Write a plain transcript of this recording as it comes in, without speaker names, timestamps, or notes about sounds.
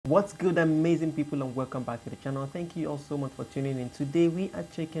What's good, amazing people, and welcome back to the channel. Thank you all so much for tuning in. Today we are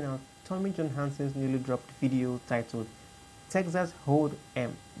checking out Johansson's newly dropped video titled Texas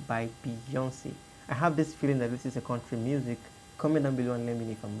Hold'em by Beyonce. I have this feeling that this is a country music. Comment down below and let me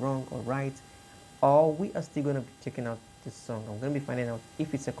know if I'm wrong or right. Or we are still going to be checking out this song. I'm going to be finding out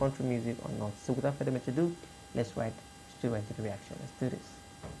if it's a country music or not. So without further ado, let's ride straight into the reaction. Let's do this.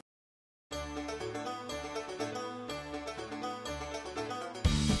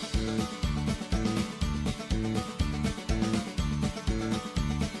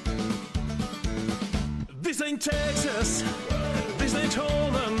 This ain't Texas, this ain't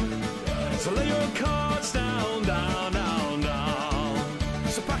Hold'em, so lay your cards down, down, down, down.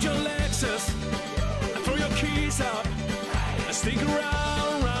 So pack your Lexus and throw your keys up and stick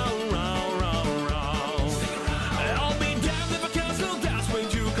around, round, round, round, round. And I'll be damned if I can still dance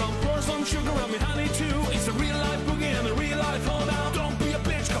when you come pour some sugar on me, honey, too. It's a real life boogie and a real life hold out. Don't be a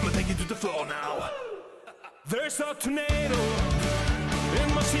bitch, come and take it to the floor now. There's a tornado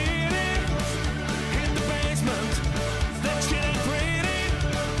in my city. That shit ain't pretty.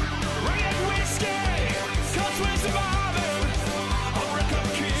 Red whiskey, 'cause we're surviving. I'll break up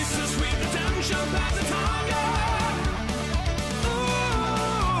kisses with the tension past the target.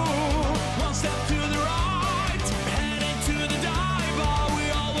 Ooh, one step to the right, heading to the dive bar. We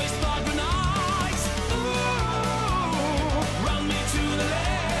always thought we're nice. Ooh, run me to the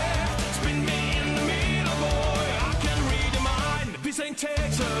left, spin me in the middle, boy. I can read your mind. This ain't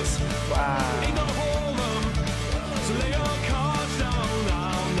Texas. Wow. Ain't no Hold'em. So lay your cards down,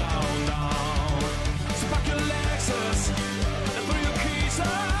 down, down, down. So pack your Lexus and throw your keys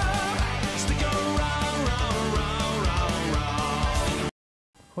up. Stick around, round, round, round, round.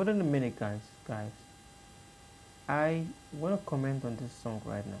 Hold on a minute, guys. I want to comment on this song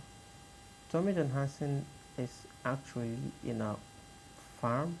right now. Johansson is actually in a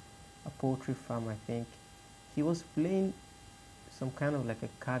farm, a poultry farm, I think. He was playing some kind of like a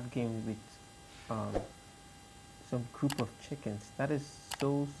card game with some group of chickens. That is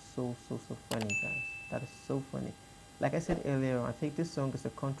so funny, guys. That is so funny. Like I said earlier, I think this song is a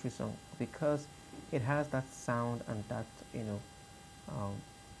country song because it has that sound and that, you know,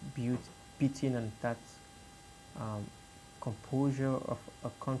 beating and that composure of a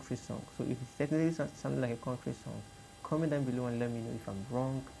country song. So if it's technically something like a country song, comment down below and let me know if I'm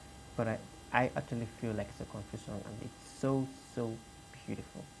wrong. But I actually feel like it's a country song, and it's so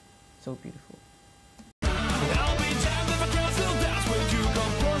beautiful, so beautiful. I'll be damned if I can still dance when you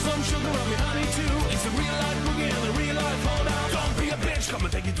come pour some sugar on me, honey, too. It's a real life boogie and a real life hold out. Don't be a bitch, come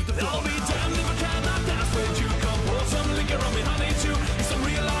and take it to the floor. I'll be damned if I cannot dance when you come pour some liquor on me, honey, too. It's a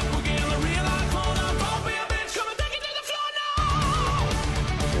real life boogie and a real life hold out. Don't be a bitch, come and take it to the floor now. I'll be damned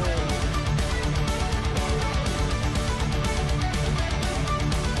if I cannot dance when you come pour some liquor on me,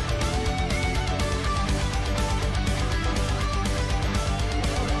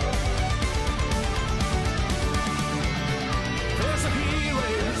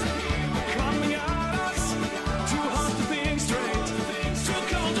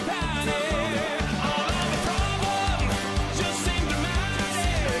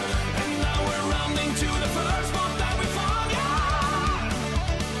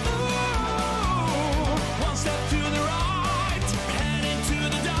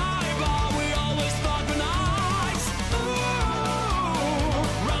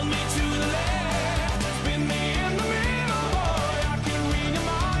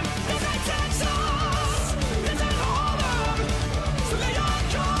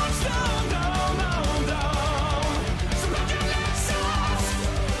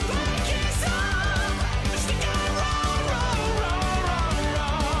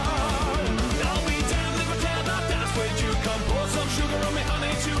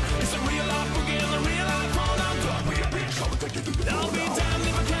 honey, too. It's a real life boogie and a real life hold out. Don't be a bitch, come and take it to the floor.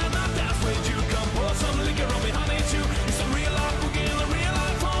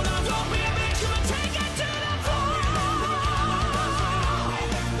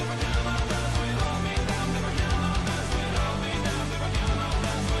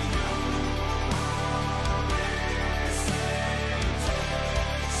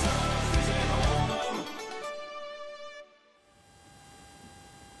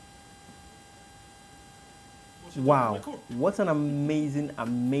 Wow, what an amazing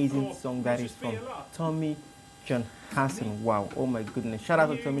song that is from Johansson. Wow, oh my goodness, shout out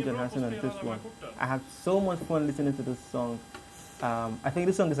to Johansson on this one. I had so much fun listening to this song. I think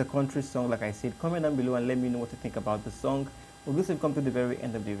this song is a country song, like I said. Comment down below and let me know what you think about the song. We've also come to the very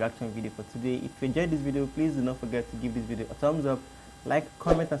end of the reaction video for today. If you enjoyed this video, please do not forget to give this video a thumbs up, like,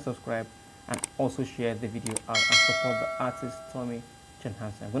 comment and subscribe, and also share the video out and support the artist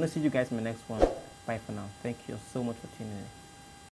Johansson. I'm going to see you guys in my next one. Bye for now. Thank you so much for tuning in.